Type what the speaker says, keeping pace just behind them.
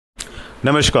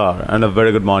Namaskar and a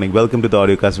very good morning. Welcome to the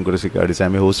audio cast from Kotak Securities.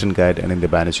 I'm your host and guide, Anindya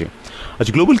Banerjee.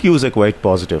 Global cues are quite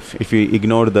positive. If you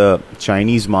ignore the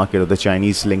Chinese market or the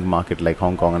Chinese linked market like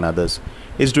Hong Kong and others,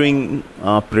 is doing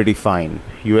pretty fine.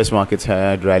 US markets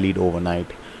had rallied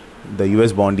overnight. The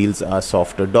US bond yields are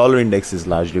softer. Dollar index is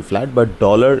largely flat, but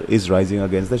dollar is rising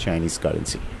against the Chinese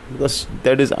currency because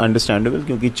that is understandable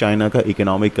because China ka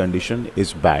economic condition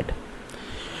is bad.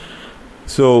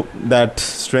 So that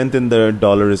strength in the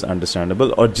dollar is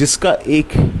understandable. और जिसका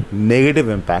एक negative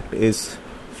impact is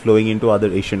flowing into other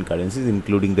Asian currencies,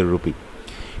 including the rupee.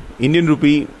 Indian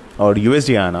rupee और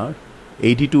USD/INR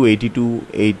 82,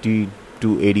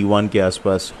 81 के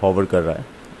आसपास hover कर रहा है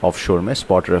offshore में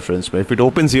spot reference में. If it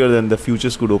opens here, then the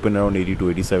futures could open around 82,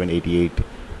 87, 88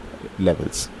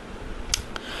 levels.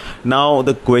 Now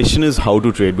the question is how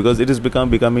to trade because it is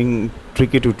becoming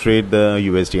tricky to trade the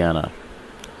USD/INR.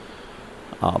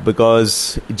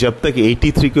 Because जब तक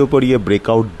 83 के ऊपर ये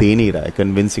breakout दे नहीं रहा है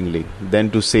convincingly, then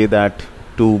to say that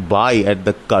to buy at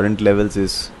the current levels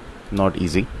is not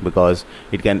easy because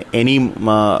it can any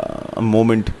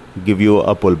moment give you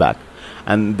a pullback,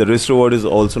 and the risk reward is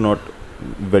also not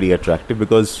very attractive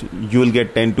because you will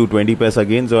get 10 to 20 paisa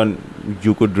gains and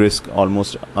you could risk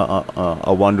almost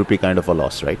a 1 rupee kind of a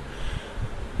loss, right?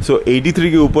 So 83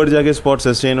 के ऊपर जाके spot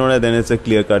sustain हो रहा है, then it's a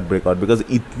clear cut breakout because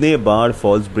इतने बार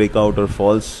false breakout or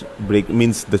false break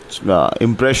means the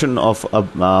impression of a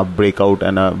breakout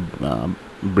and a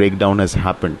breakdown has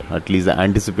happened, at least the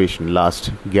anticipation last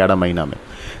 11 महीना में,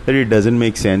 that it doesn't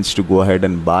make sense to go ahead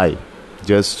and buy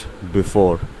just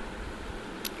before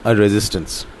a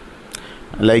resistance.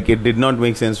 Like it did not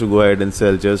make sense to go ahead and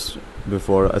sell just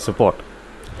before a support.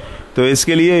 तो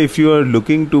इसके लिए if you are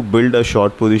looking to build a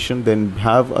short position, then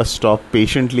have a stop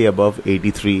patiently above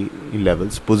 83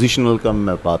 levels. Positional का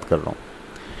मैं बात कर रहा हूँ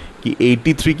कि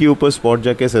 83 के ऊपर spot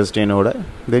जाके sustain हो रहा है,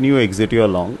 then you exit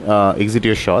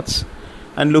your shots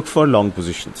and look for long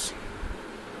positions.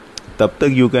 तब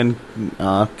तक you can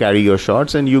carry your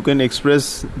shots and you can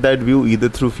express that view either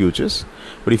through futures.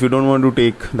 But if you don't want to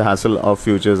take the hassle of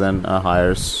futures and a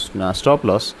higher stop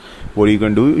loss, what you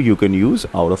can do, you can use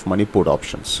out of money put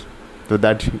options. So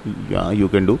that you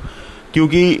can do.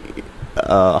 क्योंकि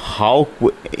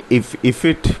if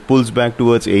it pulls back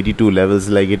towards 82 levels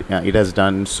like it has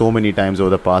done so many times over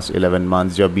the past 11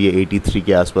 months, जब ये 83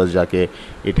 के आसपास जाके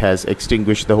it has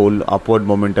extinguished, the whole upward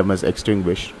momentum has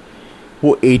extinguished.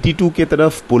 वो 82 के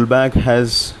तरफ pullback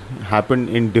has happened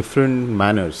in different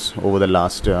manners over the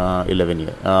last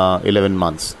 11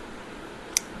 months.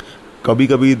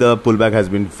 कभी-कभी the pullback has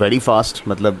been very fast.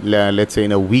 मतलब let's say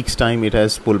in a week's time it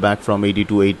has pulled back from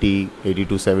 82, 80,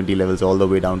 82, 70 levels all the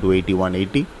way down to 81,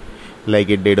 80 like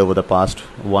it did over the past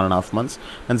 1.5 months.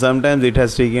 And sometimes it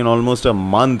has taken almost a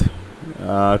month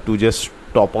to just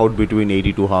top out between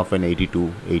 82.5 and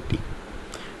 82.80.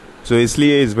 So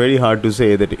इसलिए it's very hard to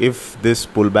say that if this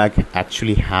pullback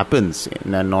actually happens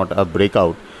and not a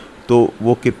breakout, तो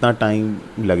वो कितना time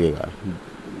लगेगा.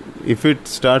 If it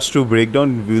starts to break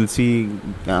down, we will see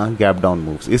gap down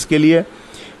moves. इसके लिए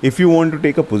if you want to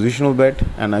take a positional bet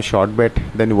and a short bet,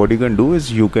 then what you can do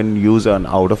is you can use an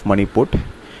out of money put.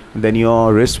 Then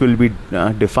your risk will be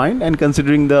defined, and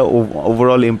considering the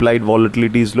overall implied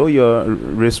volatility is low, your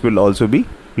risk will also be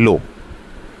low.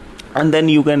 And then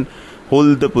you can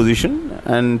hold the position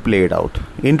and play it out.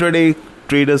 Intraday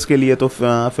traders के लिए तो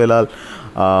फिलहाल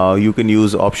you can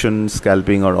use option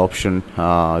scalping or option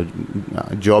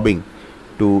jobbing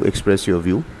to express your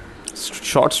view.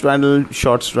 Short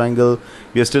strangle,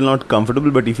 we are still not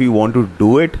comfortable, but if you want to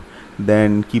do it,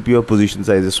 then keep your position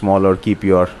sizes small or keep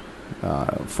your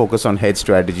focus on hedge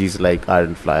strategies like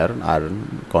iron flyer and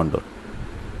iron condor.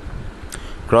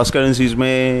 Cross currencies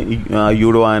में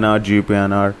euro INR, GBP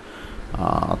INR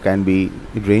can be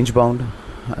range bound.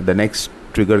 The next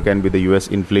trigger can be the US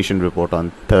inflation report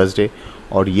on Thursday,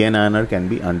 or yen INR can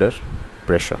be under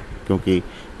pressure क्योंकि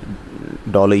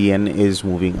dollar yen is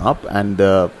moving up and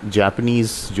the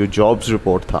Japanese जो jobs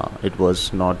report था, it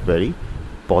was not very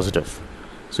positive.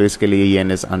 So इसके लिए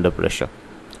yen is under pressure.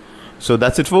 So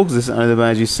that's it folks, this is Anindya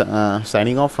Banerjee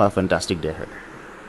signing off. Have a fantastic day ahead.